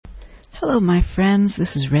Hello, my friends.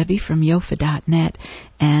 This is Rebbe from YOFA.net,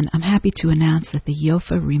 and I'm happy to announce that the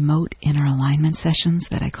YOFA Remote Inner Alignment Sessions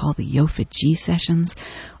that I call the YOFA G Sessions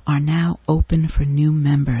are now open for new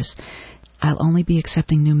members. I'll only be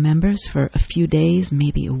accepting new members for a few days,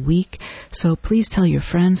 maybe a week, so please tell your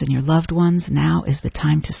friends and your loved ones now is the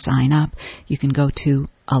time to sign up. You can go to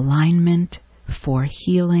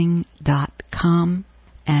alignmentforhealing.com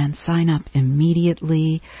and sign up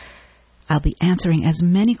immediately. I'll be answering as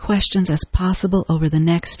many questions as possible over the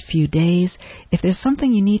next few days. If there's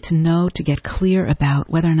something you need to know to get clear about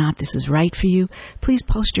whether or not this is right for you, please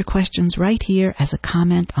post your questions right here as a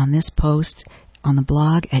comment on this post on the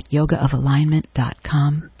blog at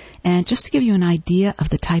yogaofalignment.com. And just to give you an idea of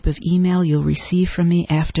the type of email you'll receive from me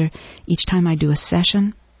after each time I do a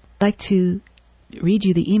session, I'd like to read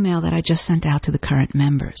you the email that I just sent out to the current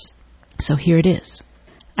members. So here it is.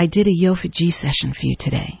 I did a YOFA G session for you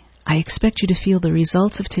today. I expect you to feel the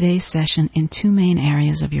results of today's session in two main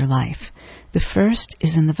areas of your life. The first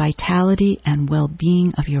is in the vitality and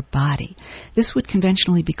well-being of your body. This would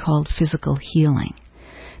conventionally be called physical healing.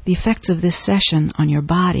 The effects of this session on your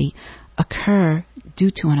body occur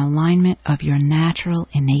due to an alignment of your natural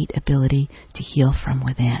innate ability to heal from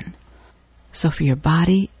within. So for your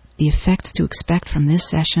body, the effects to expect from this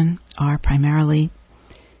session are primarily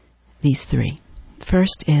these three.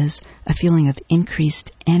 First is a feeling of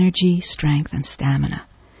increased energy, strength, and stamina.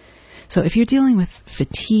 So if you're dealing with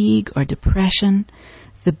fatigue or depression,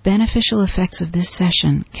 the beneficial effects of this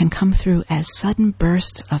session can come through as sudden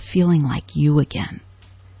bursts of feeling like you again.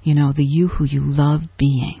 You know, the you who you love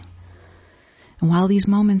being. And while these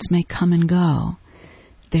moments may come and go,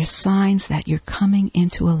 they're signs that you're coming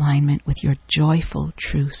into alignment with your joyful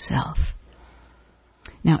true self.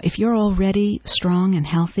 Now, if you're already strong and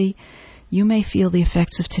healthy, you may feel the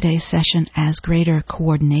effects of today's session as greater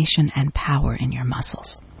coordination and power in your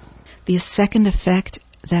muscles. The second effect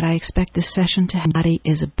that I expect this session to have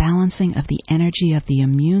is a balancing of the energy of the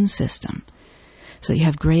immune system, so you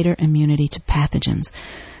have greater immunity to pathogens.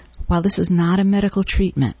 While this is not a medical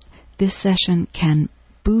treatment, this session can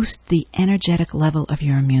boost the energetic level of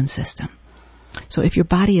your immune system. So if your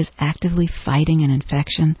body is actively fighting an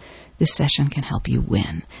infection, this session can help you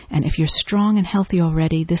win. And if you're strong and healthy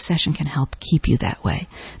already, this session can help keep you that way.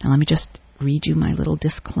 Now let me just read you my little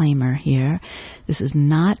disclaimer here. This is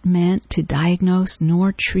not meant to diagnose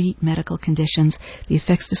nor treat medical conditions. The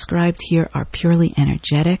effects described here are purely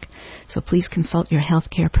energetic, so please consult your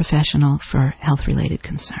healthcare professional for health-related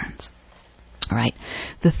concerns. All right.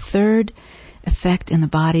 The third effect in the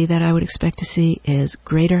body that I would expect to see is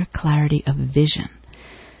greater clarity of vision.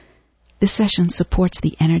 This session supports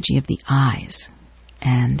the energy of the eyes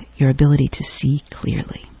and your ability to see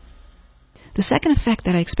clearly. The second effect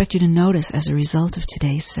that I expect you to notice as a result of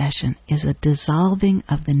today's session is a dissolving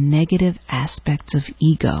of the negative aspects of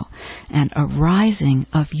ego and a rising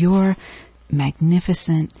of your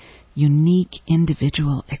magnificent, unique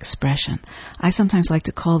individual expression. I sometimes like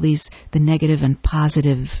to call these the negative and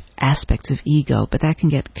positive aspects of ego, but that can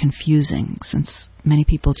get confusing since many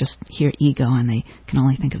people just hear ego and they can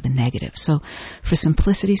only think of the negative. So for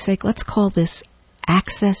simplicity's sake, let's call this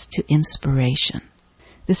access to inspiration.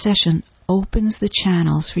 This session opens the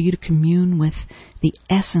channels for you to commune with the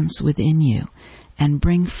essence within you and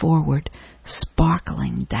bring forward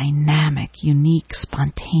sparkling, dynamic, unique,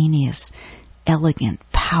 spontaneous, elegant,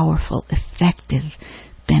 powerful, effective,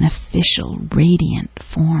 beneficial, radiant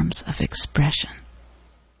forms of expression.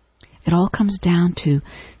 It all comes down to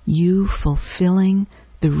you fulfilling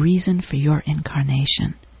the reason for your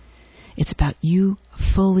incarnation. It's about you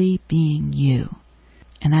fully being you.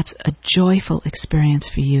 And that's a joyful experience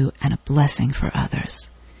for you and a blessing for others.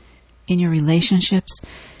 In your relationships,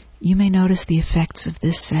 you may notice the effects of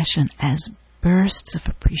this session as bursts of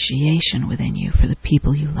appreciation within you for the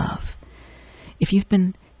people you love. If you've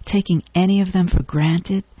been taking any of them for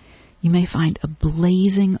granted, you may find a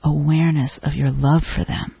blazing awareness of your love for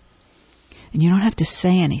them. And you don't have to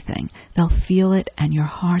say anything. They'll feel it and your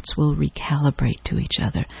hearts will recalibrate to each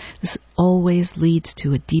other. This always leads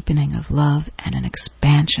to a deepening of love and an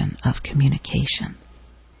expansion of communication.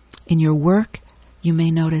 In your work, you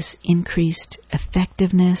may notice increased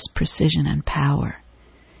effectiveness, precision, and power.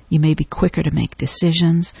 You may be quicker to make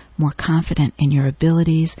decisions, more confident in your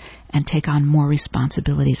abilities, and take on more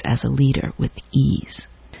responsibilities as a leader with ease.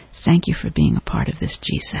 Thank you for being a part of this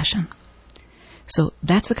G session. So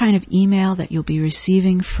that's the kind of email that you'll be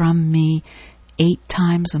receiving from me 8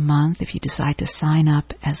 times a month if you decide to sign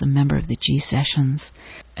up as a member of the G sessions.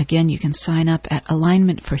 Again, you can sign up at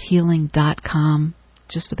alignmentforhealing.com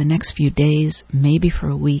just for the next few days, maybe for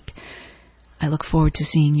a week. I look forward to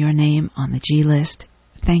seeing your name on the G list.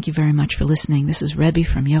 Thank you very much for listening. This is Rebbe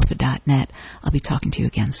from YOFA.net. I'll be talking to you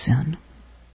again soon.